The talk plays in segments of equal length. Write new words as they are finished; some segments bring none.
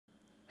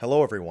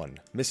Hello everyone,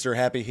 Mr.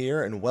 Happy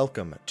here, and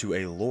welcome to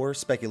a lore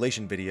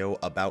speculation video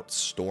about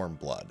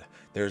Stormblood.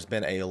 There's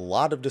been a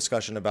lot of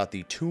discussion about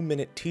the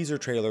 2-minute teaser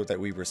trailer that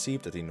we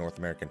received at the North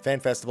American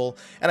Fan Festival,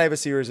 and I have a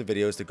series of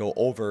videos to go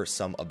over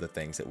some of the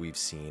things that we've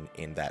seen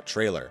in that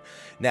trailer.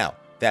 Now,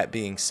 that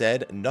being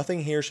said,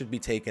 nothing here should be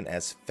taken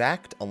as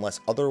fact unless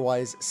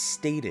otherwise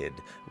stated.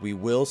 We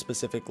will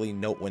specifically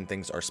note when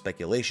things are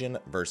speculation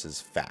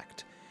versus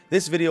fact.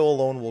 This video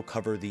alone will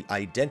cover the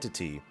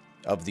identity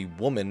of the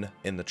woman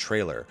in the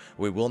trailer.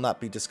 We will not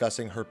be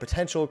discussing her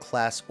potential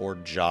class or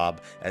job,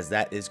 as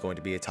that is going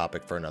to be a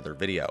topic for another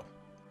video.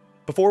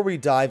 Before we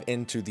dive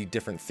into the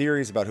different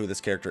theories about who this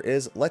character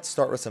is, let's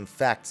start with some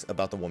facts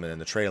about the woman in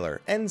the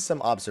trailer and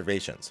some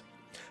observations.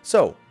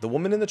 So, the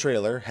woman in the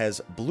trailer has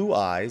blue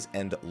eyes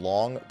and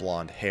long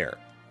blonde hair.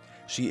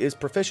 She is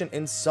proficient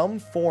in some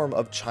form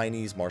of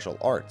Chinese martial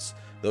arts,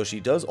 though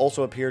she does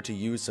also appear to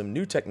use some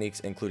new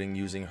techniques, including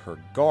using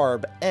her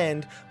garb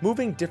and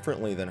moving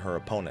differently than her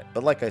opponent.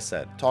 But like I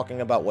said, talking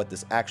about what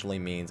this actually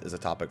means is a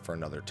topic for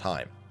another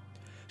time.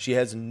 She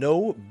has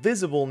no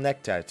visible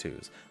neck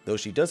tattoos, though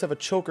she does have a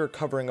choker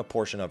covering a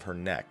portion of her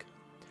neck.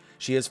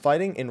 She is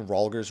fighting in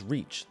Rhalgr's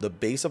Reach, the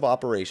base of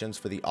operations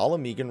for the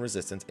Alamegan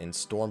resistance in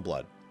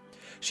Stormblood.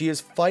 She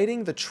is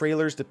fighting the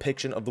trailer's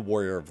depiction of the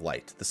Warrior of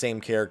Light, the same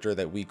character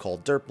that we call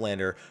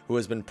Derplander, who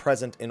has been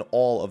present in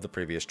all of the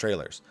previous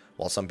trailers.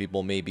 While some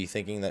people may be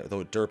thinking that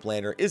the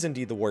Derplander is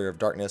indeed the Warrior of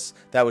Darkness,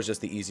 that was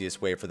just the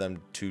easiest way for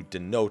them to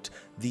denote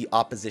the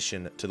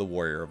opposition to the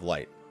Warrior of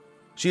Light.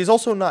 She is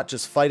also not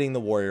just fighting the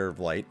Warrior of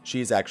Light,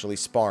 she is actually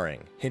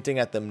sparring, hinting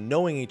at them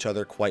knowing each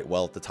other quite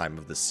well at the time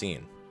of this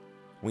scene.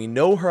 We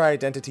know her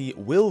identity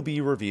will be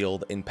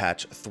revealed in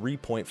patch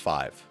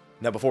 3.5.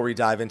 Now, before we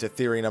dive into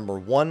theory number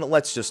 1,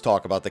 let's just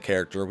talk about the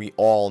character we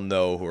all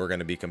know who we're going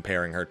to be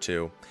comparing her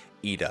to,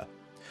 Ida.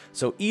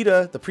 So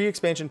Ida, the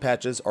pre-expansion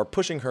patches are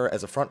pushing her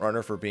as a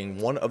frontrunner for being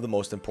one of the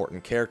most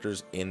important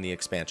characters in the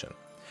expansion.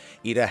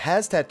 Ida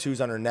has tattoos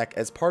on her neck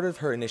as part of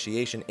her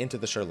initiation into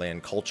the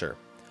Charlayan culture.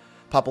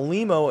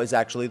 Papalymo is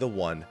actually the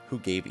one who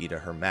gave Ida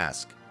her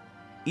mask.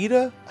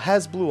 Ida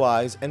has blue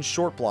eyes and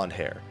short blonde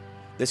hair.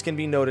 This can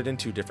be noted in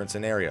two different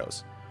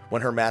scenarios: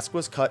 when her mask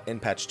was cut in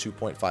patch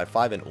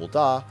 2.55 in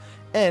Ul'dah,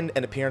 and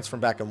an appearance from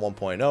back in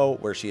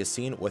 1.0 where she is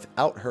seen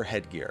without her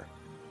headgear.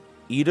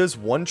 Ida's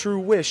one true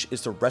wish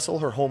is to wrestle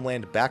her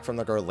homeland back from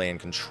the Garlean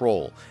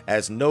control,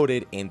 as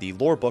noted in the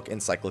lore book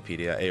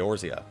Encyclopedia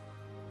Eorzea.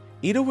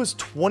 Ida was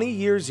 20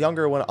 years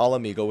younger when Ala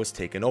was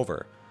taken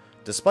over.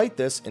 Despite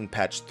this, in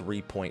patch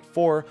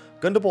 3.4,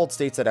 Gundobald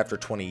states that after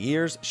 20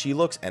 years, she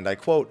looks, and I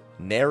quote,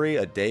 "nary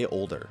a day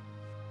older."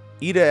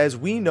 Ida, as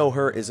we know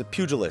her, is a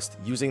pugilist,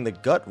 using the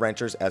gut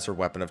wrenchers as her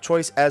weapon of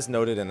choice, as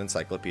noted in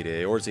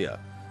Encyclopedia Eorzea.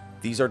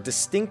 These are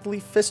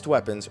distinctly fist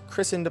weapons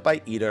christened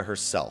by Ida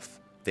herself.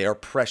 They are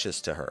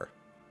precious to her.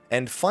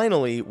 And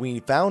finally, we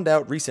found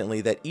out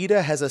recently that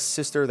Ida has a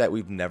sister that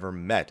we've never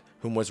met,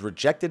 whom was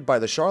rejected by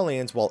the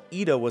Charlayans while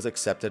Ida was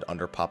accepted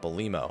under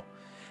Papalymo.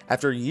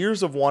 After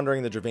years of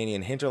wandering the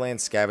Dravanian hinterland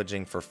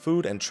scavenging for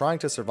food and trying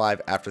to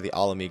survive after the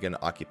Alamegan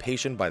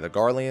occupation by the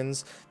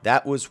Garleans,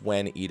 that was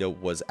when Ida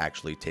was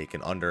actually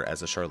taken under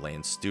as a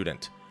Charlayan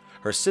student.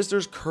 Her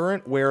sister's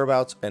current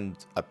whereabouts and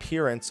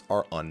appearance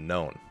are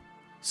unknown.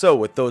 So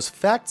with those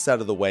facts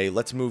out of the way,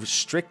 let's move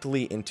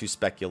strictly into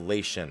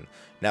speculation.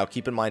 Now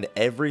keep in mind,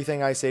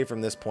 everything I say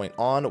from this point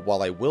on,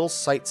 while I will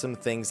cite some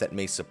things that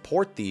may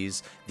support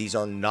these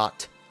are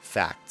not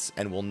facts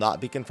and will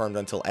not be confirmed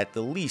until at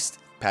the least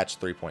patch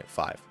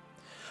 3.5.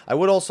 I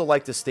would also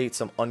like to state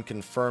some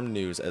unconfirmed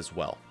news as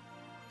well.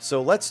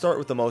 So let's start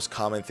with the most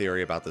common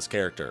theory about this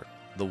character.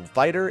 The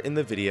fighter in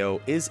the video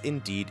is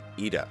indeed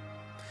Ida.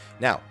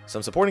 Now,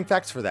 some supporting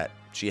facts for that.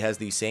 She has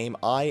the same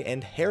eye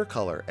and hair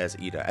color as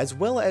Ida, as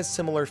well as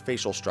similar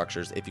facial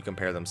structures if you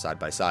compare them side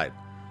by side.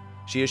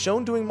 She is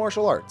shown doing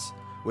martial arts.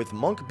 With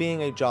Monk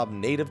being a job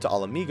native to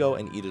Ala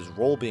and Ida's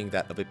role being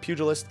that of a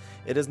pugilist,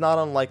 it is not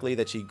unlikely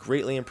that she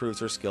greatly improves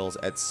her skills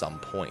at some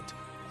point.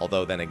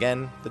 Although then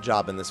again, the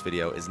job in this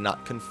video is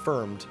not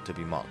confirmed to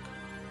be Monk.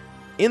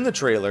 In the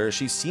trailer,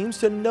 she seems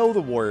to know the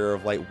Warrior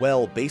of Light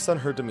well based on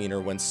her demeanor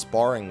when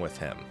sparring with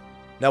him.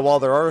 Now while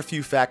there are a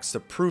few facts to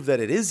prove that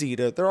it is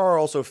Ida, there are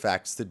also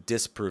facts to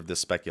disprove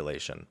this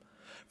speculation.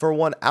 For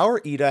one, our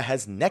Ida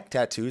has neck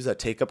tattoos that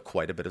take up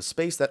quite a bit of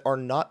space that are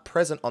not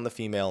present on the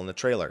female in the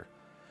trailer.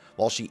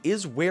 While she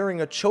is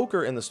wearing a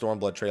choker in the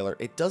Stormblood trailer,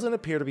 it doesn't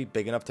appear to be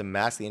big enough to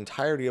mask the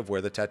entirety of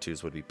where the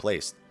tattoos would be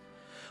placed.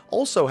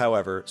 Also,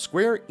 however,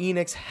 Square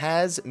Enix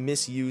has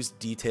misused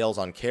details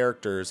on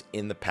characters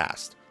in the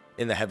past.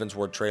 In the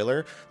Heavensward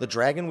trailer, the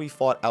dragon we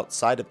fought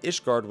outside of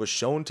Ishgard was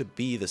shown to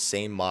be the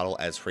same model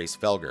as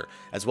Hraesvelgr,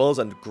 as well as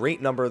a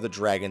great number of the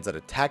dragons that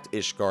attacked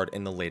Ishgard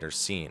in the later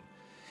scene.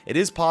 It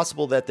is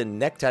possible that the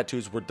neck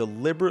tattoos were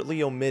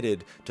deliberately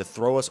omitted to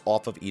throw us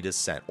off of Ida's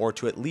scent, or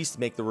to at least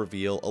make the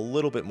reveal a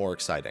little bit more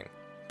exciting.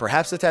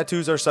 Perhaps the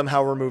tattoos are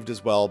somehow removed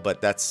as well, but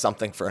that's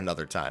something for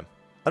another time.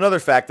 Another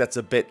fact that's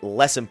a bit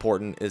less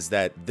important is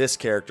that this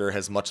character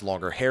has much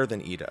longer hair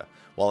than Ida.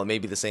 While it may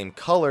be the same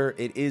color,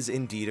 it is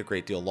indeed a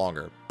great deal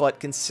longer, but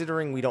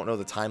considering we don't know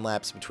the time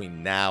lapse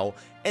between now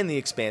and the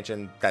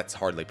expansion, that's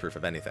hardly proof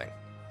of anything.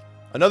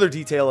 Another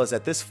detail is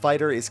that this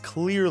fighter is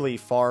clearly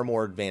far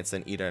more advanced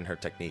than Ida in her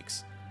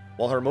techniques.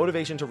 While her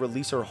motivation to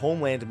release her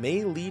homeland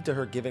may lead to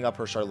her giving up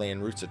her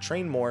Charlayan roots to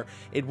train more,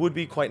 it would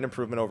be quite an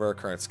improvement over her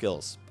current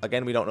skills.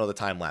 Again, we don't know the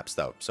time lapse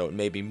though, so it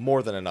may be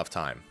more than enough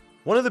time.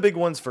 One of the big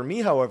ones for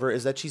me, however,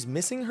 is that she's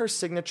missing her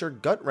signature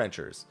gut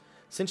wrenchers.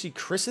 Since she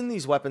christened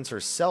these weapons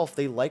herself,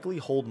 they likely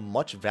hold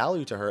much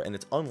value to her, and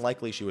it's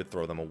unlikely she would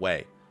throw them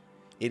away.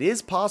 It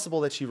is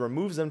possible that she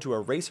removes them to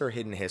erase her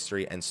hidden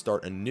history and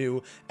start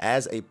anew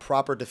as a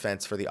proper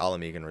defense for the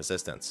Alamegan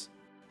resistance.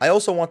 I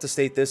also want to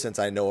state this, since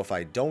I know if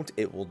I don't,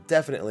 it will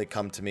definitely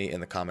come to me in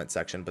the comment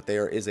section, but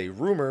there is a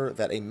rumor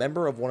that a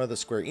member of one of the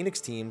Square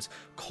Enix teams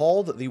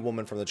called the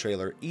woman from the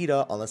trailer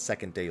Ida on the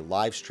second day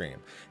livestream.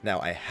 Now,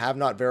 I have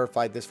not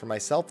verified this for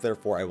myself,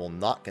 therefore I will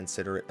not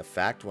consider it a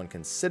fact when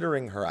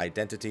considering her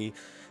identity.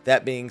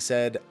 That being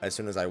said, as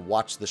soon as I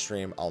watch the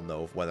stream, I'll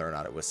know whether or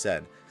not it was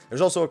said. There's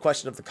also a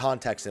question of the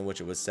context in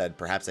which it was said,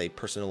 perhaps a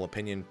personal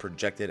opinion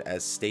projected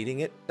as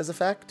stating it as a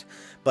fact.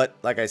 But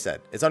like I said,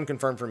 it's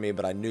unconfirmed for me,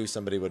 but I knew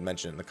somebody would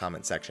mention it in the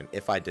comment section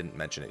if I didn't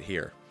mention it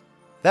here.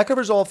 That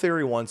covers all of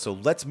theory 1, so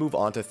let's move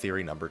on to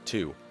theory number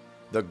 2.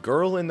 The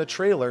girl in the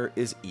trailer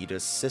is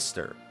Ida's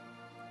sister.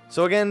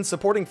 So again,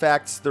 supporting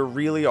facts, there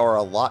really are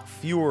a lot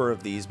fewer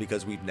of these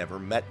because we've never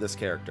met this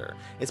character.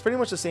 It's pretty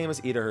much the same as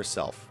Ida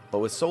herself, but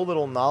with so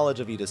little knowledge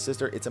of Ida's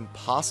sister, it's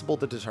impossible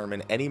to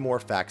determine any more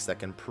facts that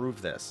can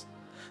prove this.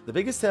 The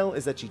biggest tell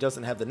is that she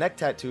doesn't have the neck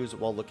tattoos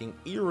while looking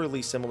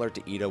eerily similar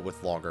to Ida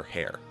with longer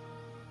hair.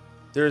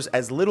 There's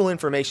as little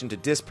information to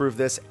disprove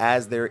this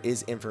as there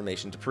is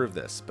information to prove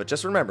this, but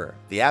just remember,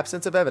 the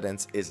absence of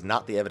evidence is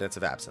not the evidence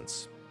of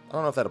absence. I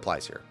don't know if that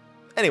applies here.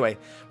 Anyway,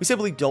 we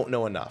simply don't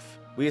know enough.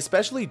 We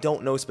especially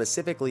don't know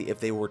specifically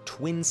if they were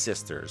twin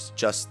sisters,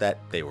 just that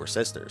they were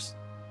sisters.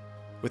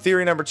 With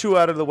theory number 2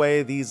 out of the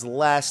way, these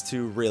last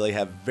two really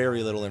have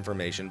very little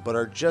information, but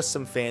are just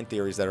some fan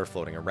theories that are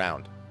floating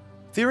around.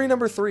 Theory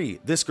number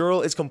 3, this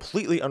girl is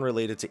completely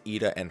unrelated to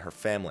Ida and her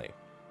family.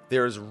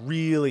 There is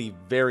really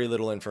very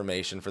little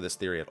information for this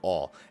theory at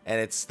all,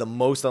 and it's the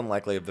most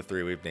unlikely of the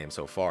 3 we've named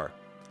so far.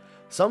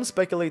 Some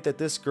speculate that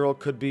this girl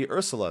could be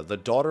Ursula, the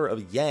daughter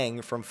of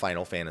Yang from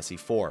Final Fantasy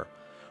IV.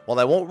 While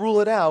I won't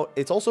rule it out,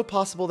 it's also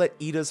possible that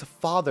Ida's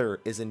father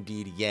is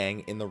indeed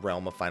Yang in the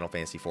realm of Final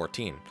Fantasy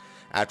XIV.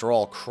 After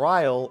all,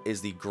 Kryl is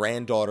the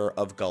granddaughter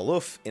of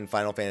Galuf in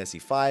Final Fantasy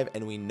V,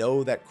 and we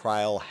know that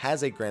Kryl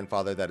has a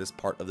grandfather that is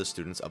part of the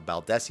students of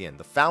Baldesion,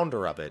 the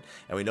founder of it,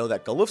 and we know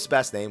that Galuf's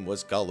best name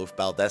was Galuf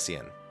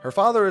Baldesion. Her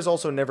father is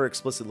also never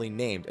explicitly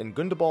named, and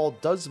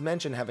Gundabal does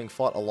mention having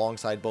fought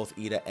alongside both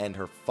Ida and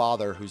her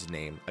father, whose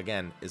name,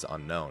 again, is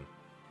unknown.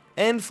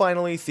 And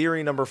finally,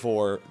 theory number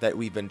 4, that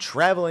we've been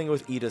traveling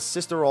with Ida's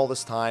sister all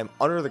this time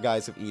under the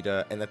guise of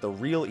Ida, and that the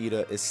real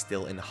Ida is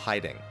still in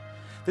hiding.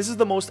 This is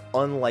the most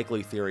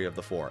unlikely theory of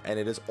the 4, and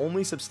it is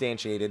only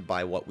substantiated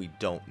by what we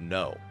don't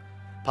know.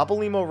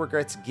 Papalymo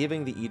regrets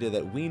giving the Ida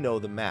that we know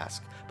the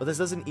mask, but this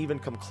doesn't even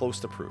come close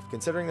to proof,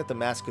 considering that the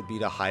mask could be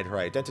to hide her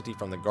identity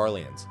from the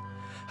Garleans.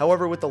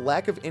 However, with the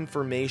lack of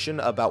information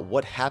about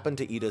what happened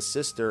to Ida's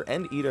sister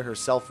and Ida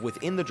herself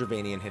within the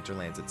Dravanian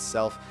hinterlands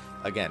itself,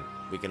 again,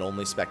 we can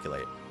only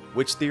speculate.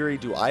 Which theory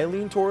do I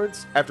lean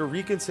towards? After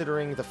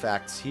reconsidering the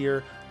facts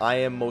here, I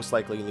am most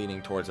likely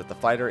leaning towards that the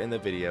fighter in the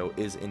video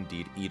is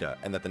indeed Ida,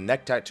 and that the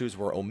neck tattoos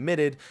were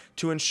omitted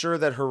to ensure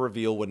that her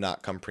reveal would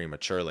not come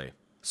prematurely.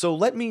 So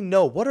let me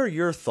know, what are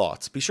your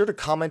thoughts? Be sure to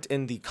comment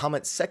in the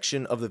comment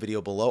section of the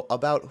video below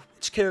about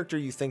which character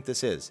you think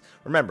this is.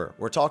 Remember,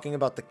 we're talking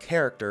about the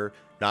character,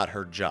 not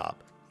her job.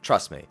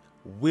 Trust me,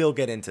 we'll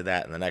get into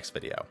that in the next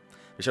video.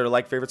 Be sure to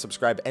like, favorite,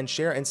 subscribe, and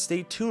share, and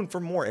stay tuned for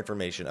more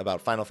information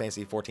about Final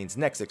Fantasy XIV's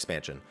next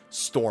expansion,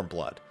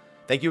 Stormblood.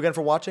 Thank you again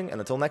for watching,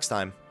 and until next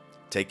time,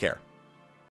 take care.